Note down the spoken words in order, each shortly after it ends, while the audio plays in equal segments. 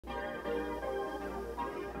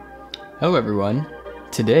Hello everyone.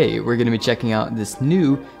 Today we're going to be checking out this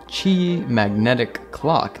new QiYi magnetic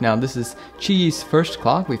clock. Now this is QiYi's first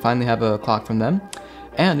clock. We finally have a clock from them.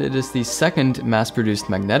 And it is the second mass-produced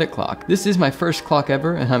magnetic clock. This is my first clock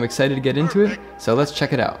ever and I'm excited to get into it. So let's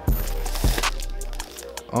check it out.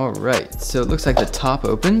 Alright, so it looks like the top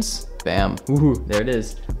opens. Bam. Ooh, there it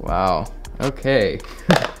is. Wow. Okay.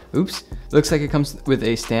 Oops. Looks like it comes with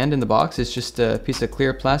a stand in the box. It's just a piece of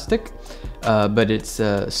clear plastic, but it's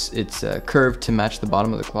curved to match the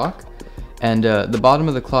bottom of the clock. And the bottom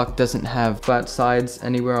of the clock doesn't have flat sides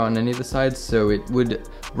anywhere on any of the sides, so it would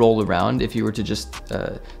roll around if you were to just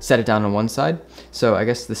set it down on one side. So I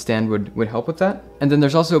guess the stand would help with that. And then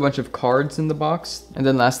there's also a bunch of cards in the box. And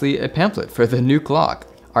then lastly, a pamphlet for the new clock.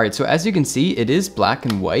 Alright, so as you can see, it is black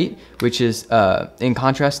and white, which is in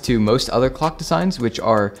contrast to most other clock designs, which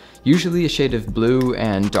are usually a shade of blue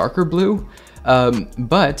and darker blue.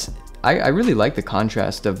 But I really like the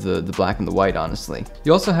contrast of the black and the white, honestly.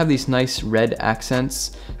 You also have these nice red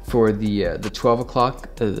accents for the 12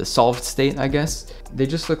 o'clock, the solved state, I guess. They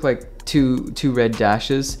just look like two red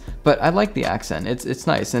dashes, but I like the accent. It's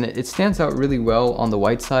nice, and it stands out really well on the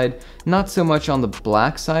white side. Not so much on the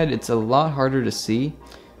black side. It's a lot harder to see.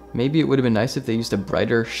 Maybe it would have been nice if they used a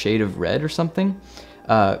brighter shade of red or something,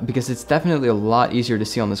 because it's definitely a lot easier to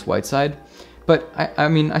see on this white side. But I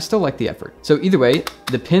mean, I still like the effort. So either way,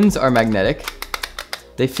 the pins are magnetic.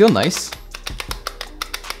 They feel nice.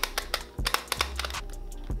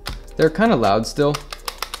 They're kind of loud still,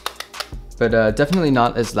 but definitely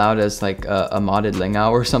not as loud as like a modded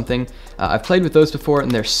Lingao or something. I've played with those before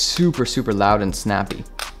and they're super loud and snappy.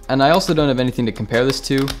 And I also don't have anything to compare this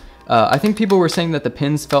to. I think people were saying that the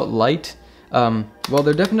pins felt light. Well,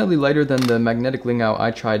 they're definitely lighter than the magnetic Lingao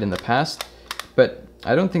I tried in the past, but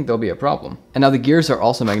I don't think they'll be a problem. And now the gears are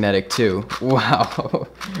also magnetic too. Wow.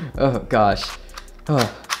 Oh gosh.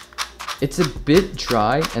 Oh. It's a bit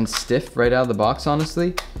dry and stiff right out of the box,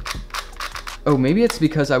 honestly. Oh, maybe it's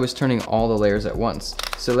because I was turning all the layers at once.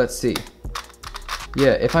 So let's see.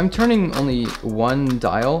 Yeah, if I'm turning only one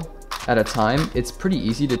dial at a time, it's pretty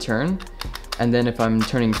easy to turn. And then if I'm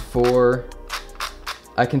turning 4,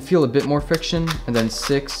 I can feel a bit more friction, and then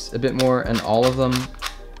 6, a bit more, and all of them,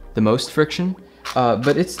 the most friction.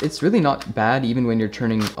 But it's really not bad even when you're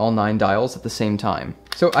turning all 9 dials at the same time.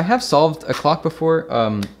 So I have solved a clock before.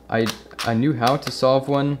 I knew how to solve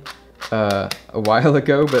one a while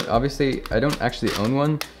ago, but obviously I don't actually own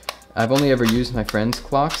one. I've only ever used my friend's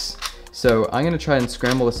clocks. So I'm gonna try and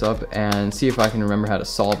scramble this up and see if I can remember how to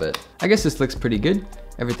solve it. I guess this looks pretty good.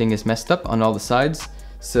 Everything is messed up on all the sides.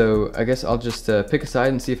 So I guess I'll just pick a side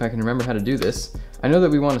and see if I can remember how to do this. I know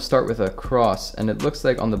that we want to start with a cross, and it looks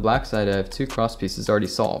like on the black side I have 2 cross pieces already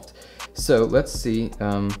solved. So let's see.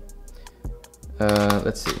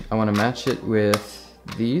 Let's see. I want to match it with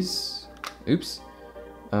these. Oops.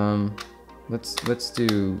 Let's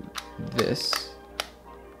do this.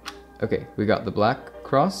 Okay, we got the black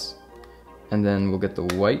cross, and then we'll get the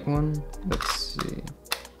white one. Let's see.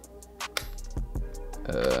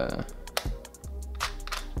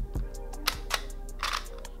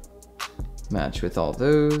 Match with all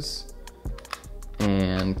those,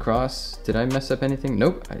 and cross. Did I mess up anything?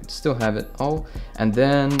 Nope, I still have it all. And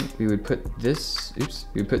then we would put this, oops,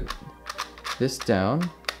 we would put this down,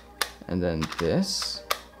 and then this,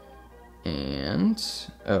 and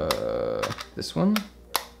this one.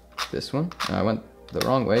 No, I went the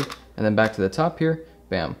wrong way. And then back to the top here,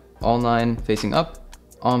 bam. All 9 facing up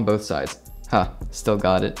on both sides. Ha, still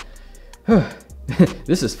got it.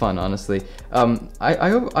 This is fun, honestly.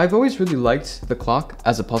 I've always really liked the clock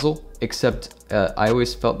as a puzzle, except I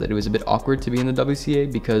always felt that it was a bit awkward to be in the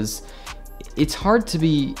WCA because it's hard to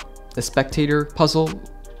be a spectator puzzle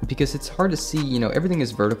because it's hard to see, you know, everything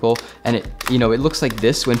is vertical and it looks like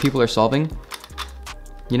this when people are solving.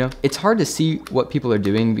 You know, it's hard to see what people are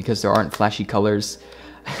doing because there aren't flashy colors.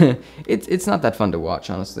 It's not that fun to watch,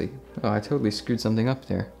 honestly. Oh, I totally screwed something up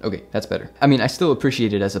there. Okay, that's better. I mean, I still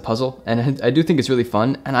appreciate it as a puzzle, and I do think it's really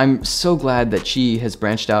fun, and I'm so glad that QiYi has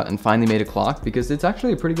branched out and finally made a clock, because it's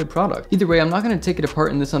actually a pretty good product. Either way, I'm not going to take it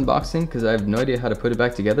apart in this unboxing, because I have no idea how to put it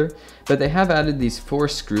back together, but they have added these 4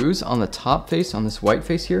 screws on the top face, on this white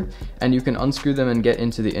face here, and you can unscrew them and get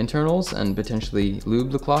into the internals and potentially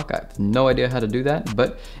lube the clock. I have no idea how to do that,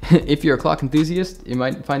 but if you're a clock enthusiast, you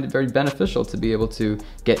might find it very beneficial to be able to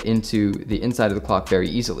get into the inside of the clock very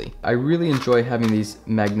easily. I really enjoy having these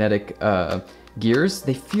magnetic gears.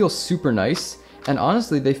 They feel super nice, and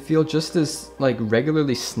honestly they feel just as like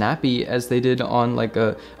regularly snappy as they did on like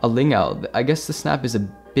a Lingao. I guess the snap is a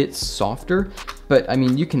bit softer, but I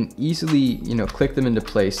mean, you can easily, you know, click them into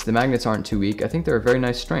place. The magnets aren't too weak. I think they're a very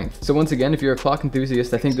nice strength. So once again, if you're a clock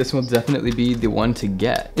enthusiast, I think this will definitely be the one to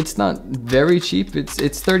get. It's not very cheap. It's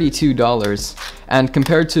 $32, and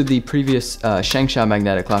compared to the previous Shangsha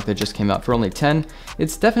magnetic clock that just came out for only 10,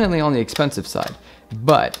 it's definitely on the expensive side.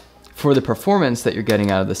 But for the performance that you're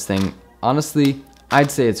getting out of this thing, honestly, I'd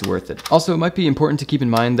say it's worth it. Also, it might be important to keep in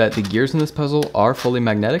mind that the gears in this puzzle are fully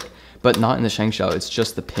magnetic, but not in the Shangsha, it's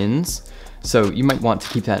just the pins. So you might want to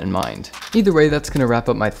keep that in mind. Either way, that's gonna wrap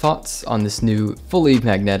up my thoughts on this new fully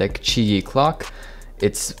magnetic QiYi clock.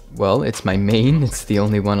 It's my main, it's the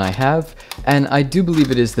only one I have, and I do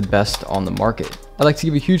believe it is the best on the market. I'd like to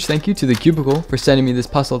give a huge thank you to TheCubicle for sending me this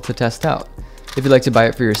puzzle to test out. If you'd like to buy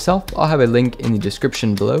it for yourself, I'll have a link in the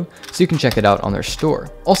description below so you can check it out on their store.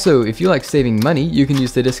 Also, if you like saving money, you can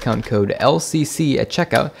use the discount code LCC at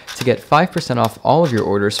checkout to get 5% off all of your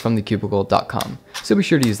orders from TheCubicle.com. So be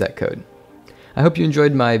sure to use that code. I hope you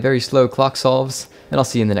enjoyed my very slow clock solves, and I'll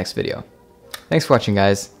see you in the next video. Thanks for watching,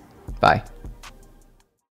 guys. Bye.